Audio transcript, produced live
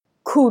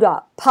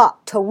Kuda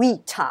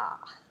Patawita.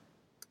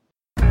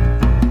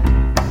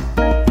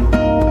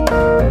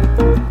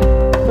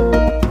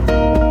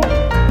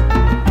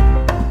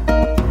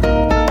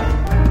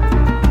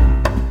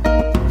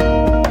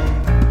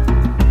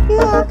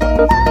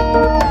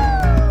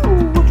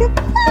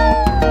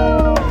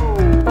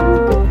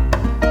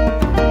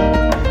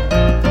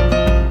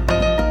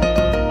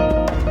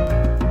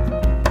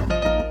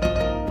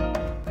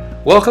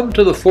 Welcome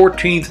to the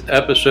 14th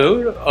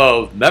episode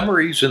of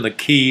Memories in the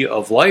Key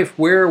of Life,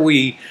 where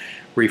we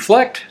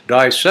reflect,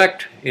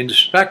 dissect,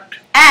 inspect,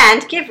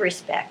 and give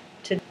respect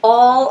to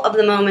all of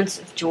the moments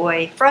of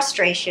joy,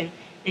 frustration,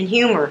 and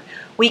humor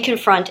we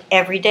confront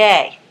every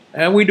day.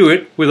 And we do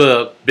it with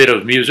a bit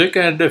of music,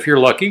 and if you're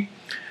lucky,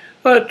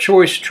 a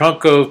choice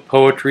chunk of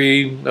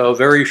poetry, a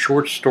very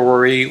short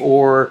story,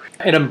 or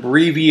an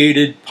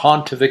abbreviated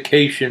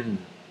pontification,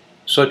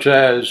 such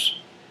as,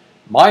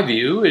 my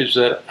view is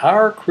that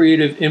our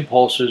creative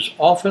impulses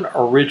often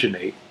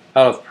originate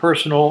out of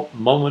personal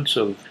moments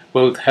of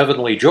both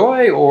heavenly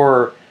joy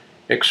or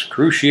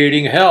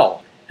excruciating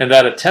hell, and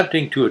that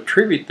attempting to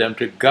attribute them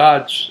to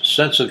God's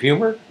sense of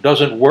humor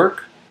doesn't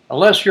work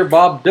unless you're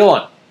Bob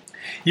Dylan.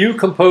 You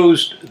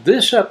composed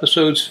this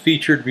episode's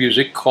featured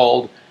music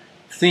called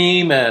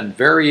Theme and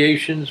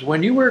Variations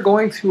when you were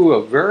going through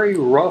a very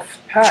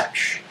rough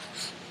patch.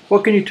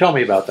 What can you tell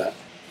me about that?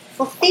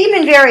 Well, Theme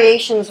and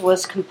Variations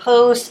was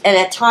composed at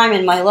a time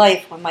in my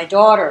life when my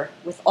daughter,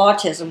 with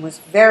autism, was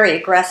very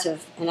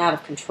aggressive and out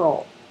of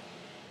control.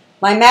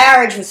 My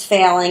marriage was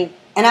failing,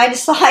 and I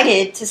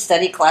decided to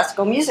study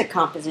classical music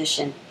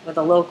composition with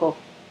a local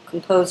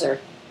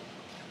composer.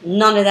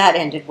 None of that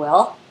ended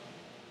well.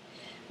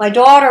 My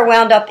daughter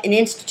wound up in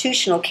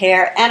institutional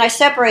care, and I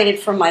separated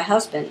from my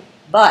husband.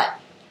 But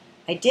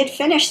I did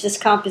finish this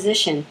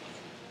composition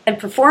and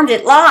performed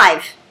it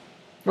live.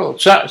 Well,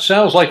 it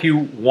sounds like you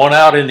won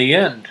out in the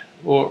end,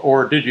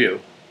 or did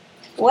you?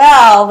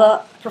 Well,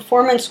 the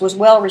performance was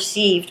well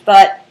received,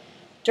 but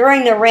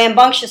during the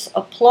rambunctious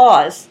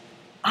applause,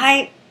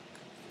 I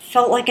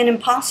felt like an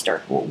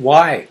imposter.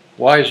 Why?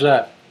 Why is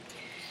that?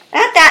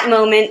 At that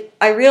moment,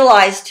 I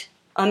realized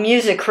a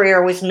music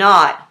career was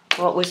not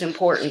what was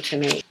important to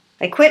me.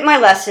 I quit my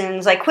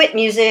lessons, I quit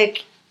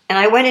music, and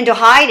I went into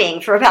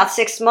hiding for about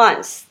 6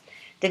 months,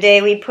 the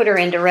day we put her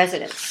into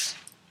residence.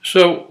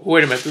 So,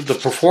 wait a minute, the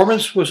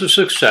performance was a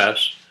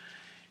success.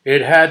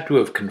 It had to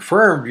have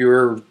confirmed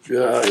your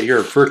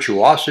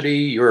virtuosity,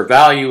 your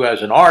value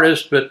as an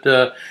artist, but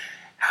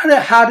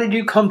how did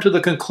you come to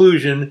the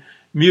conclusion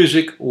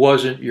music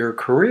wasn't your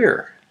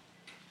career?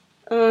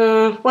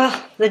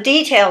 Well, the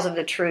details of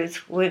the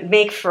truth would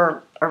make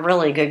for a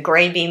really good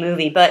grade B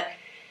movie, but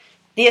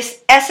the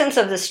essence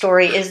of the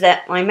story is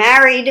that my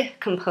married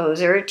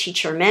composer,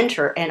 teacher,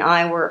 mentor, and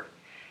I were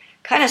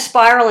kind of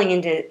spiraling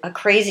into a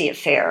crazy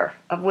affair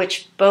of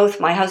which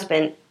both my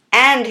husband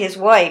and his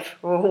wife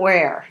were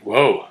aware.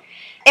 Whoa.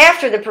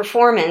 After the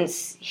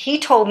performance, he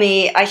told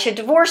me I should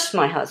divorce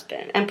my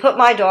husband and put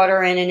my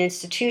daughter in an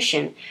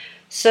institution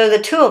so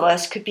the two of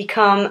us could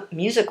become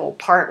musical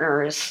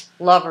partners,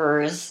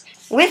 lovers,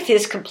 with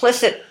his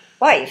complicit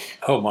wife.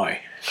 Oh my.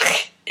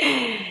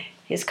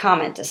 His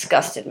comment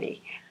disgusted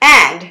me.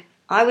 And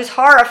I was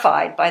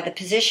horrified by the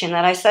position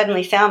that I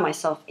suddenly found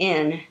myself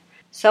in.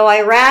 So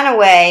I ran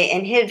away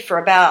and hid for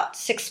about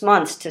 6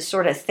 months to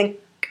sort of think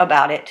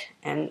about it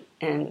and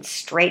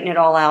straighten it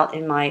all out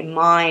in my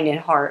mind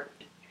and heart.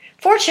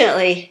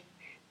 Fortunately,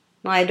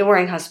 my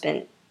adoring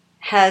husband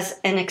has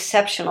an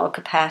exceptional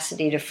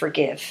capacity to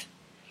forgive.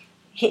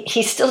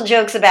 He still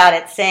jokes about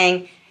it,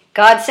 saying,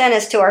 God sent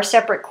us to our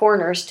separate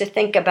corners to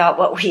think about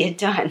what we had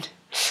done.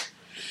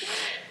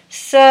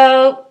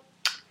 So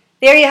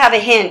there you have a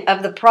hint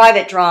of the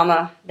private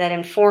drama that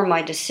informed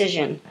my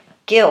decision.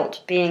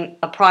 Guilt being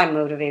a prime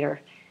motivator,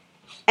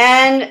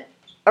 and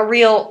a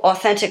real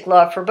authentic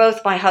love for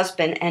both my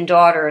husband and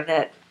daughter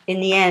that in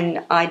the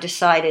end I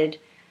decided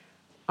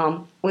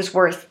was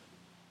worth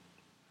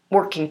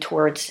working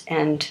towards,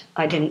 and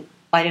I didn't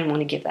want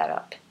to give that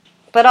up.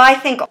 But I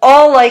think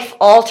all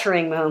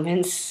life-altering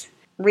moments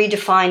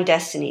redefine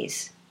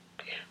destinies.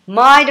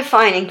 My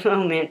defining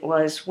moment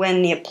was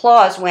when the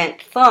applause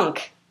went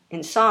thunk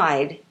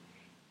inside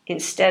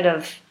instead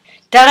of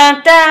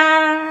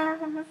da-da-da,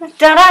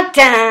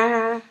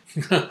 da-da-da.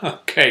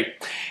 Okay,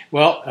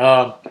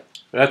 well,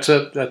 that's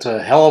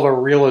a hell of a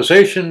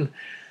realization.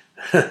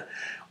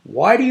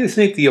 Why do you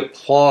think the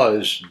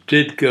applause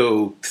did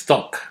go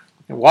thunk?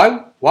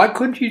 Why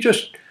couldn't you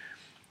just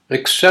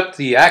accept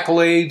the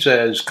accolades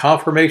as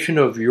confirmation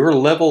of your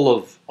level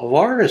of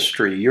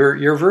artistry,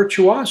 your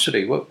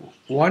virtuosity?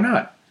 Why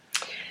not?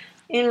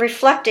 In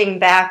reflecting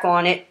back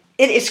on it,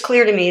 it is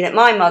clear to me that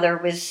my mother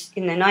was,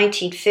 in the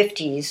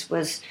 1950s,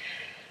 was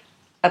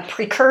a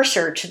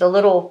precursor to the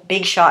little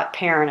big shot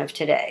parent of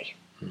today.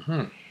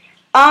 Mm-hmm.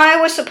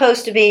 I was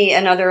supposed to be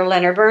another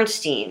Leonard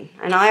Bernstein,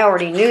 and I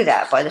already knew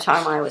that by the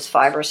time I was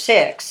 5 or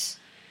 6.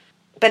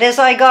 But as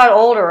I got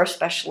older,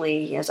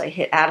 especially as I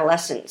hit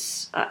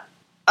adolescence,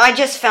 I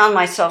just found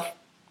myself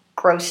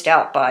grossed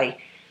out by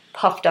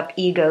puffed up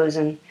egos,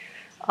 and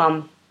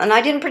And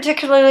I didn't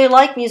particularly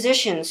like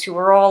musicians who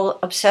were all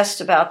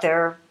obsessed about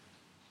their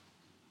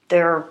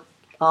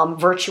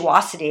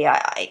virtuosity.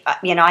 I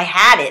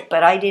had it,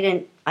 but I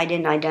didn't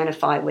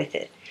identify with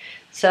it.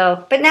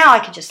 So, but now I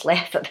could just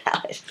laugh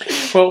about it.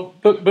 Well,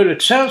 but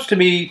it sounds to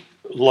me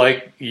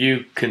like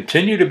you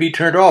continue to be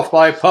turned off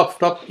by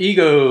puffed up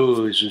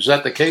egos. Is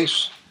that the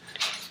case?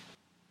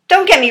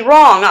 Don't get me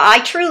wrong. I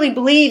truly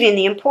believe in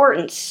the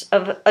importance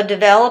of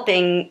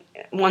developing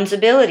one's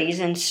abilities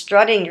and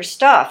strutting your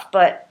stuff,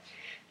 but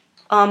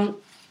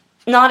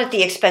not at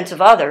the expense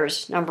of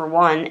others, number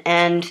one.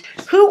 And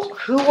who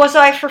was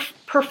I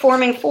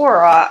performing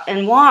for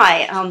and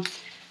why?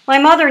 My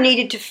mother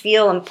needed to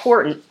feel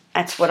important.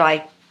 That's what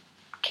I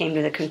came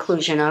to the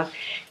conclusion of.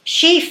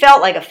 She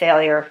felt like a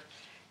failure,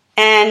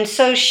 and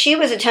so she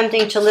was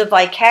attempting to live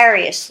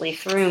vicariously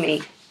through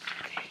me.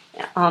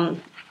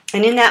 And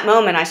in that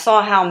moment, I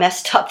saw how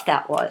messed up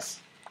that was.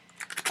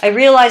 I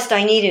realized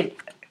I needed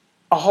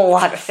a whole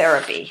lot of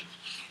therapy.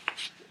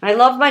 I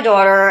love my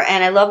daughter,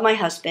 and I love my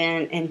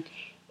husband, and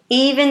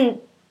even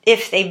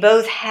if they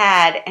both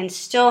had and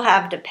still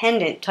have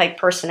dependent type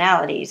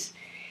personalities,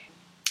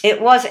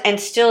 it was and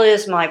still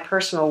is my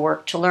personal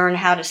work to learn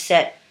how to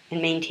set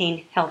and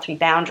maintain healthy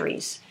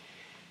boundaries.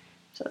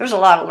 So there's a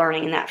lot of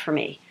learning in that for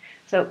me.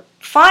 So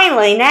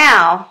finally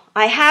now,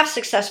 I have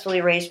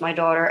successfully raised my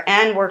daughter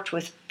and worked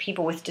with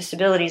people with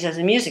disabilities as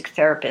a music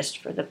therapist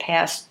for the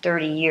past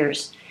 30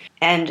 years.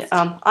 And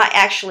I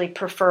actually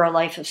prefer a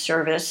life of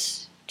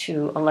service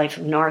to a life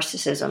of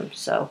narcissism.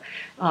 So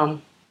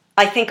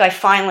I think I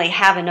finally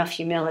have enough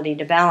humility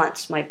to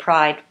balance my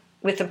pride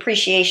with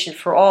appreciation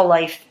for all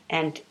life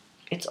and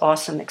its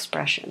awesome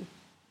expression.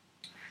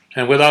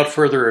 And without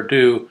further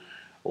ado,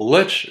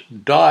 let's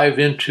dive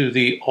into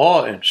the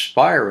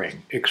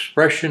awe-inspiring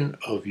expression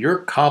of your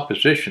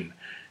composition,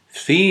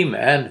 Theme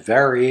and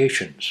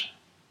Variations.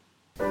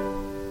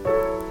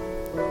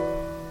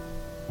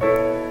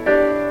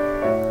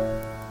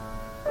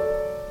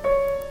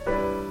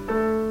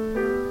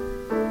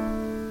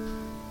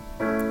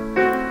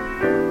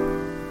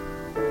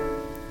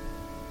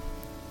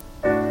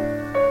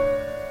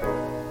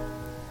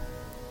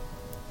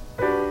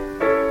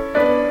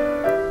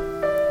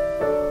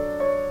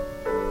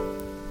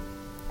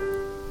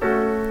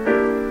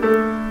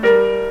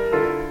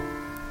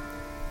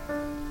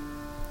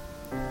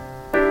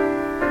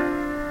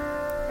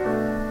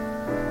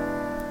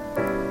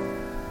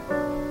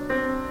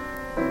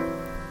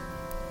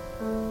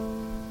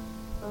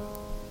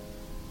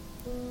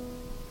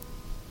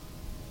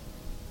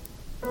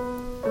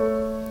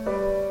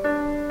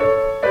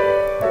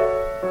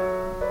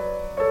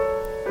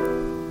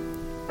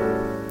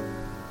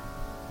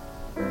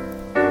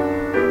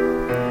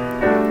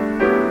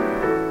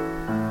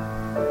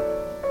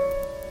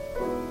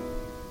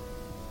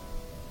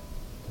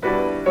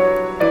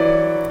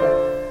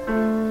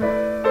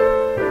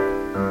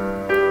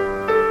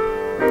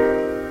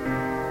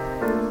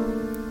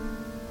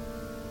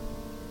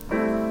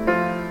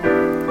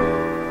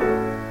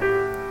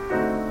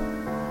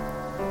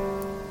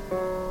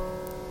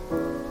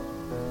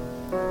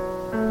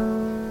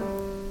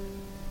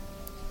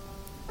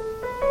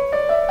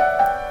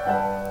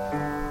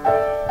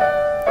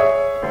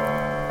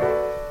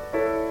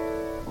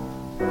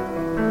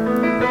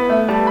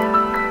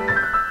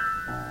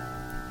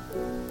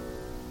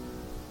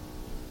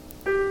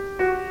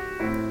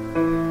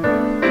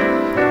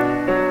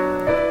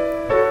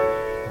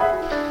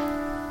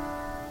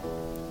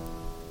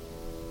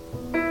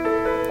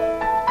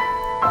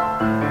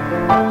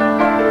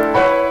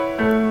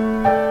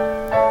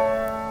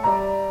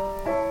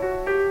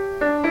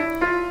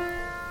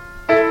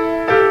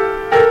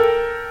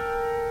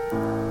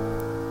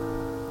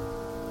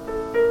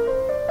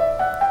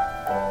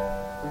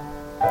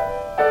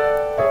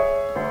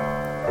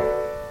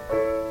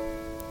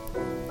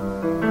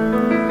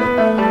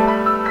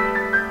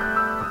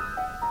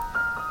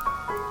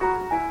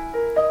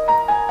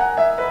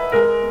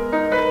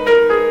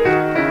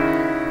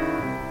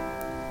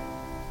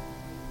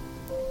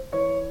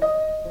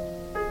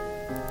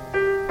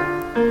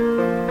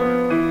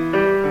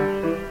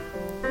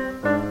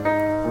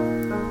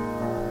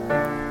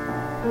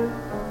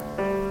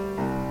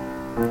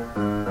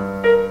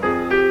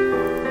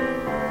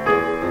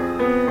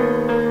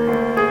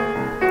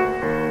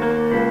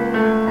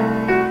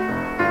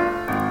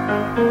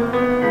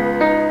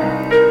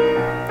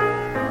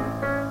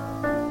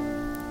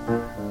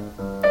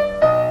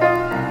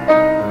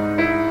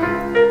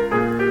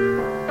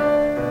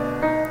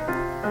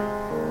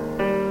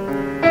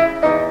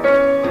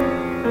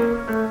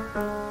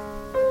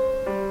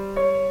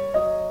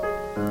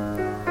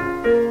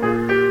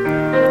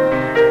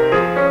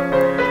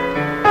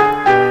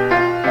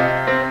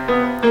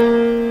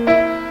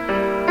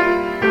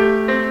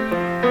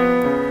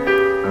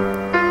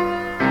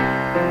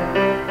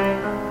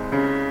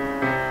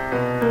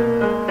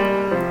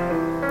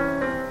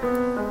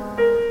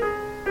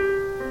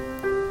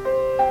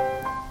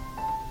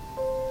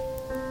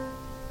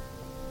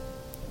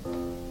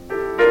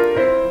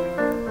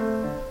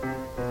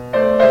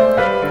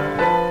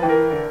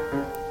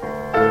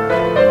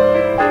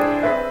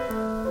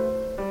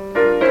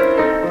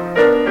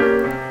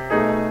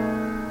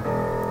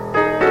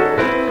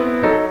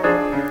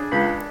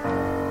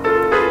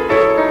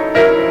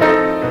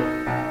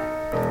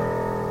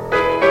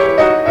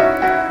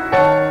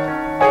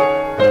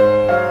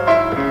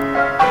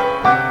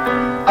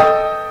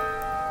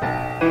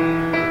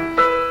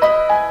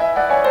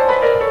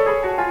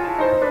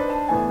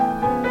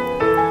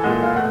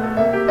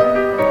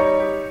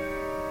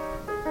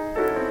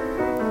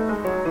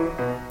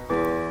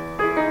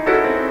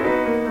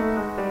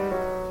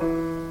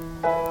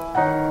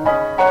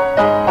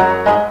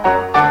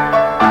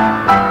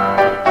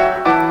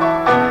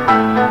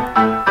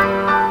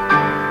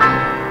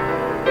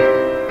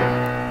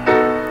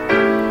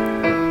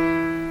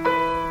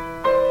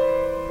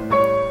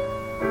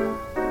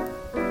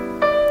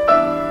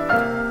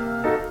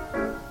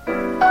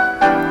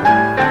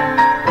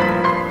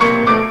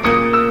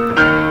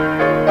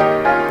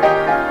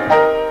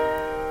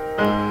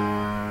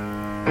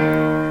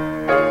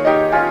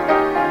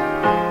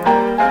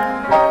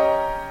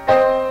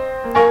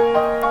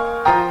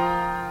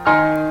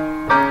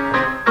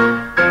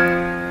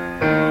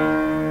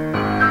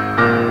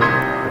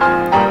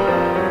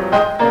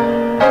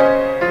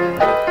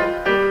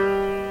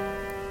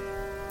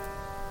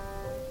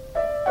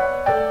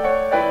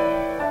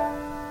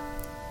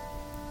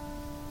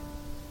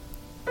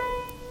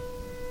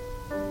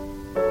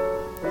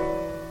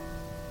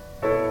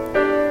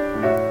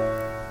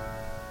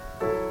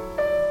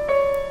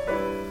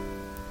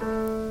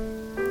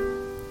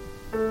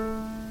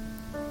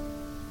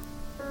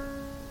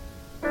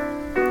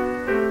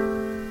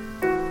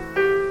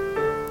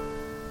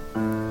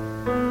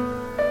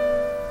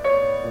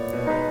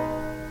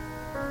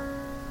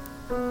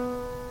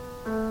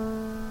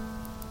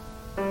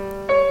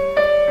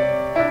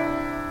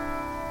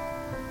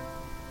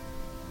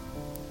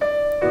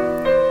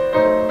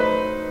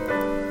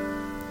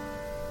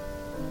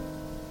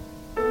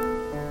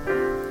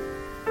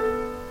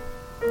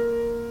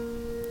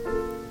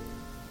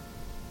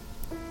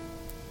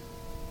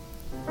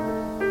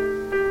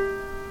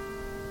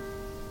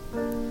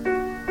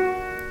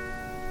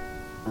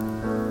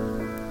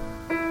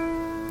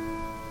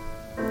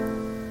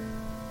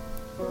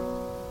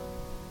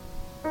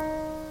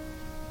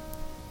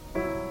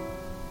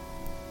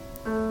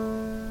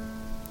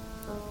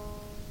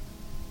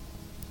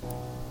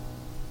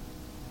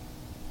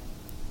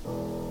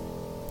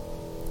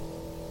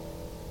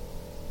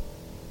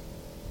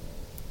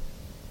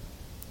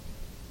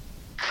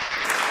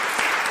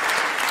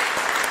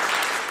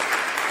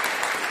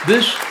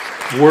 This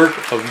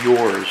work of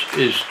yours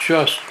is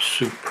just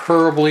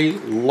superbly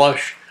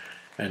lush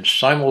and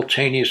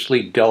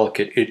simultaneously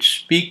delicate. It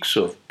speaks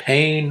of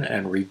pain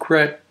and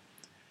regret.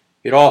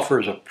 It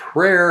offers a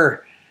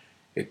prayer.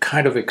 It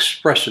kind of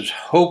expresses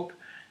hope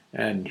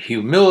and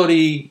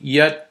humility,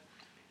 yet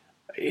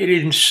it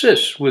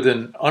insists with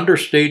an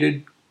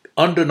understated,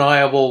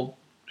 undeniable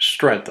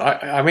strength.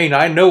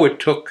 I know it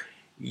took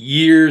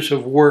years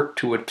of work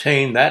to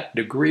attain that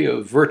degree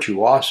of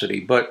virtuosity,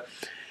 but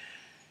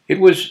it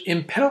was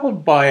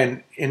impelled by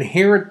an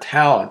inherent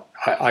talent,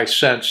 I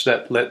sense,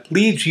 that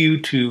leads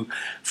you to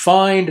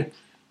find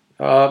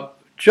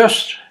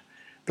just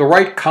the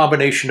right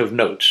combination of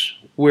notes,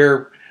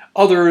 where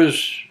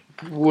others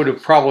would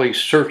have probably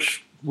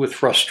searched with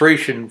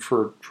frustration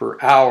for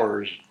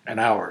hours and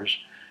hours,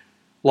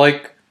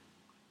 like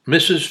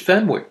Mrs.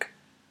 Fenwick,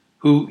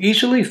 who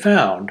easily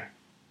found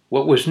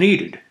what was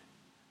needed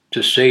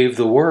to save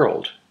the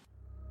world.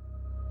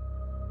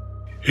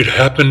 It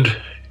happened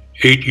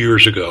 8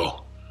 years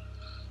ago,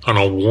 on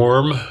a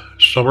warm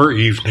summer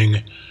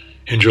evening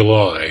in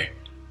July,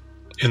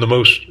 in the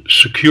most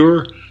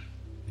secure,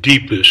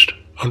 deepest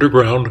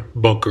underground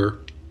bunker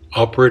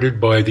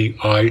operated by the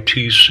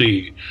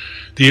ITC,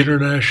 the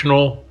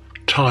International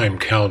Time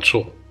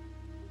Council.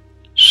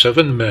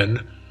 7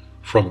 men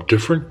from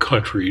different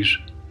countries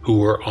who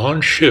were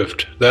on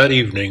shift that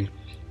evening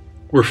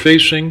were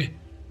facing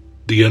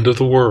the end of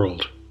the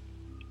world.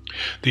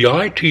 The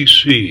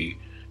ITC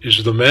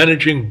is the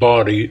managing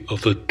body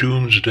of the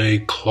Doomsday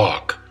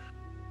Clock,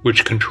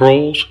 which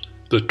controls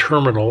the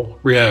terminal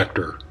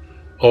reactor,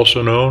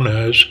 also known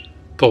as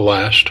the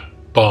Last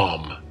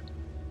Bomb,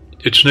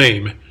 its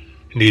name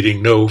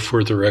needing no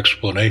further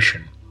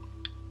explanation.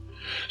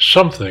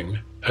 Something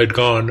had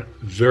gone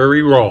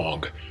very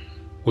wrong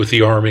with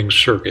the arming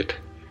circuit,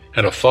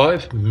 and a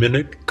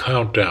 5-minute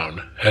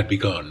countdown had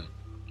begun.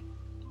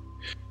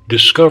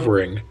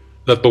 Discovering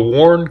that the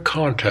worn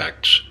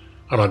contacts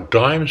on a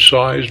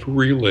dime-sized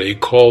relay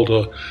called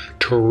a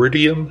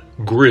Teridium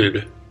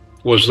grid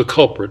was the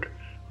culprit,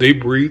 they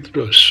breathed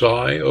a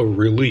sigh of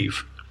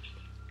relief.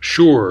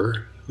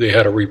 Sure, they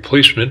had a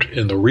replacement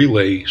in the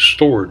relay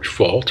storage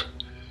vault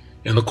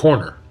in the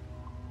corner.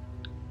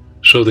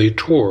 So they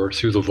tore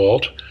through the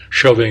vault,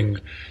 shoving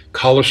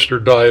Callister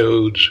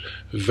diodes,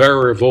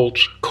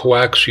 varivolts,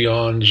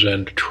 coaxions,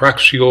 and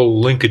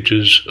traxial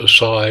linkages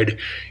aside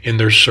in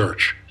their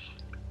search.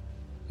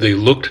 They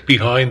looked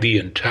behind the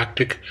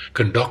entactic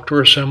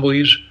conductor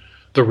assemblies,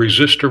 the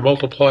resistor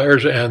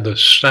multipliers, and the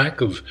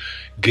stack of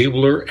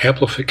Gabler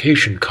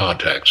amplification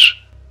contacts.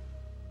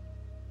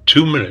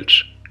 2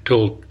 minutes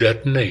till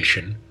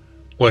detonation,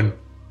 when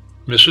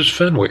Mrs.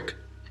 Fenwick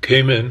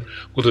came in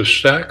with a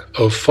stack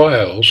of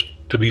files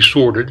to be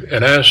sorted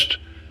and asked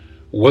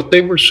what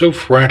they were so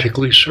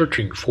frantically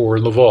searching for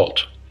in the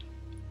vault.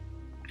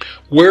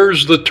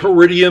 "Where's the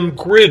Teridium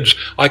grids?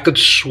 I could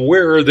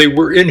swear they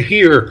were in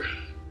here,"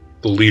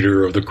 the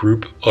leader of the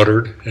group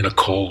uttered in a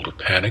cold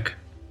panic.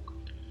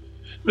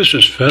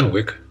 Mrs.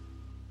 Fenwick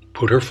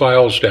put her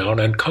files down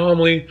and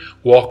calmly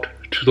walked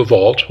to the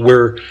vault,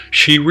 where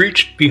she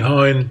reached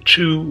behind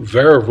 2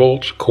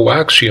 varivolt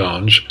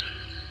coaxions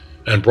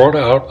and brought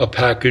out a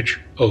package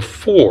of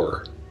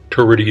 4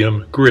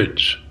 Teridium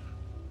grids.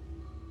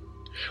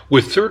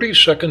 With 30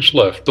 seconds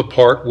left, the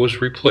part was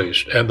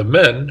replaced, and the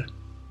men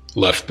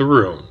left the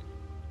room,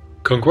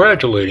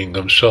 congratulating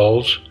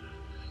themselves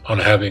on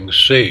having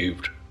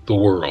saved the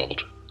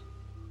world.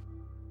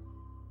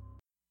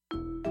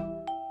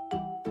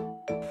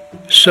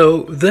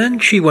 So then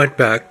she went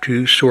back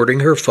to sorting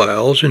her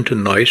files into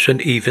nice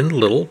and even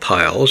little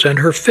piles, and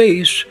her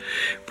face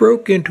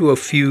broke into a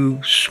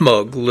few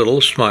smug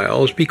little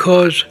smiles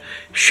because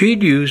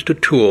she'd used a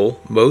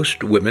tool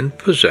most women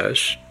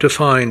possess to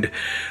find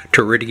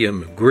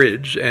Teridium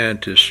grids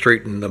and to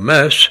straighten the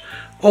mess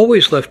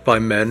always left by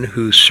men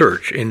who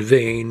search in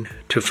vain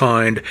to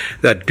find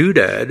that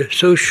doodad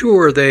so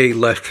sure they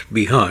left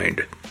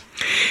behind.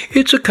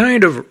 It's a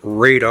kind of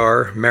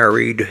radar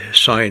married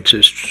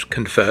scientists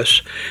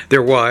confess.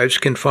 Their wives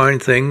can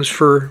find things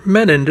for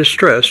men in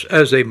distress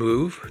as they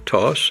move,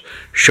 toss,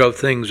 shove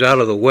things out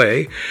of the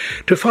way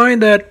to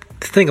find that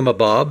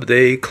thingamabob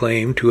they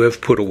claim to have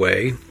put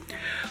away.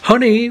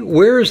 "Honey,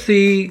 where's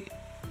the..."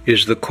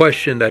 is the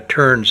question that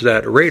turns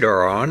that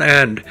radar on,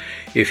 and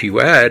if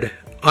you add,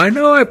 "I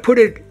know I put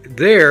it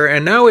there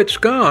and now it's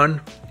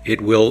gone,"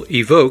 it will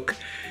evoke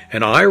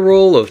an eye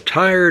roll of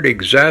tired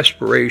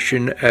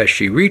exasperation as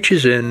she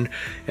reaches in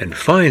and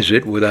finds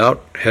it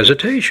without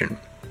hesitation.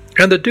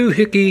 And the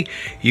doohickey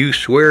you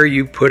swear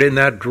you put in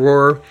that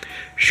drawer,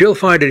 she'll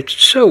find it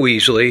so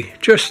easily,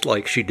 just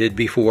like she did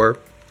before.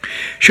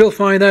 She'll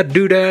find that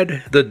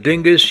doodad, the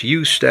dingus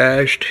you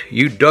stashed,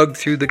 you dug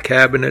through the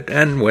cabinet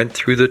and went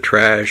through the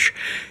trash.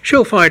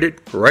 She'll find it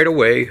right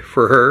away.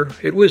 For her,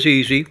 it was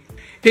easy.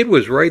 "It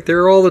was right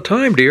there all the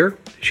time, dear,"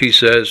 she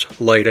says,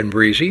 light and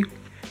breezy.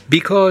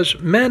 Because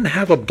men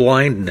have a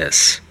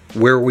blindness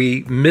where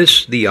we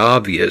miss the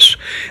obvious.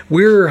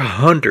 We're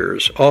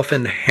hunters,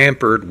 often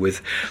hampered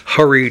with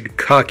hurried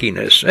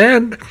cockiness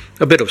and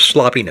a bit of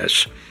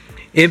sloppiness.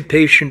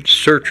 Impatient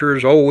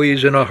searchers,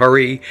 always in a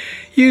hurry,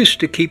 used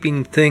to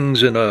keeping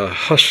things in a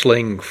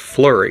hustling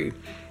flurry.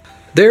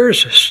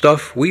 There's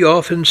stuff we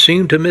often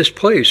seem to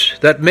misplace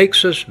that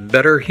makes us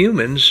better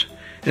humans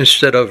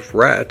instead of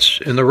rats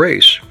in the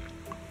race.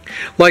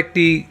 Like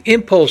the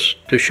impulse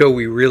to show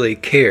we really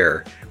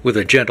care with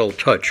a gentle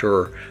touch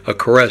or a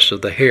caress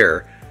of the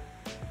hair.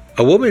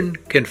 A woman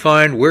can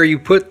find where you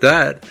put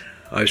that,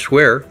 I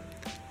swear.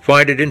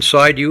 Find it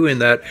inside you in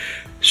that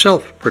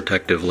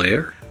self-protective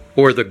layer.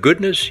 Or the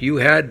goodness you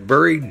had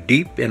buried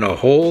deep in a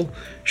hole,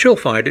 she'll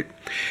find it.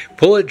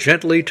 Pull it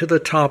gently to the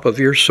top of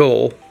your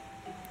soul.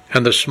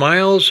 And the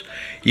smiles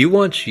you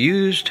once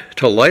used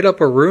to light up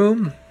a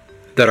room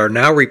that are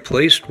now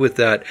replaced with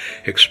that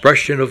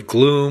expression of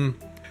gloom.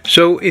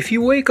 So if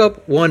you wake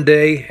up one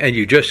day and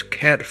you just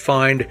can't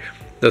find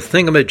the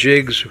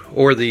thingamajigs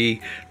or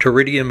the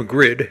pteridium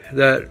grid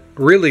that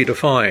really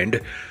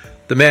defined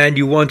the man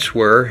you once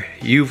were,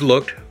 you've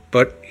looked,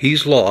 but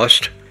he's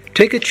lost,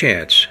 take a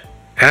chance.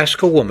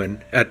 Ask a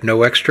woman at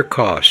no extra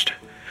cost,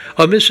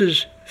 a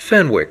Mrs.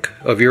 Fenwick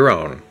of your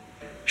own.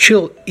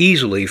 She'll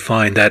easily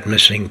find that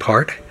missing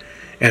part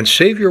and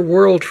save your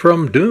world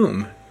from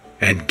doom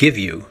and give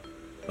you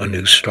a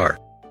new start.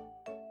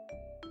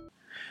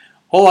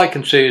 All I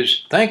can say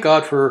is thank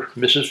God for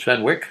Mrs.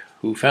 Fenwick,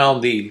 who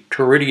found the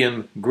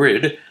pteridium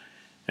grid,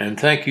 and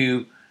thank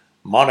you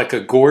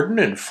Monica Gordon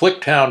in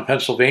Flicktown,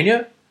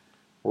 Pennsylvania,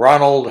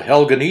 Ronald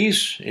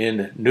Helganese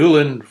in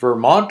Newland,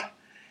 Vermont,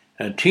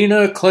 and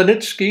Tina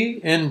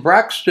Klinitsky in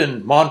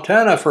Braxton,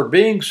 Montana, for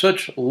being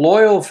such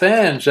loyal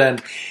fans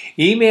and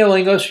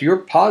emailing us your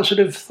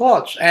positive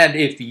thoughts. And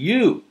if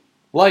you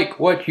like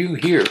what you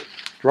hear,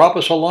 drop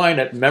us a line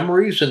at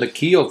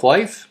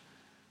memoriesinthekeyoflife,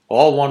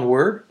 all one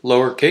word,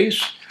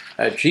 lowercase,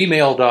 at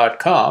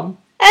gmail.com.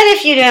 And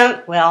if you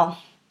don't, well,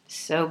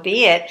 so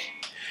be it.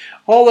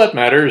 All that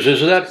matters is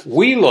that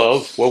we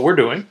love what we're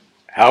doing,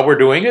 how we're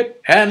doing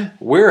it, and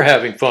we're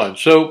having fun.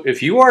 So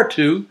if you are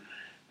too,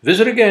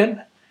 visit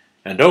again.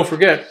 And don't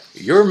forget,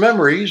 your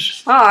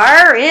memories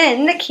Are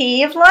in the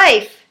key of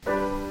life.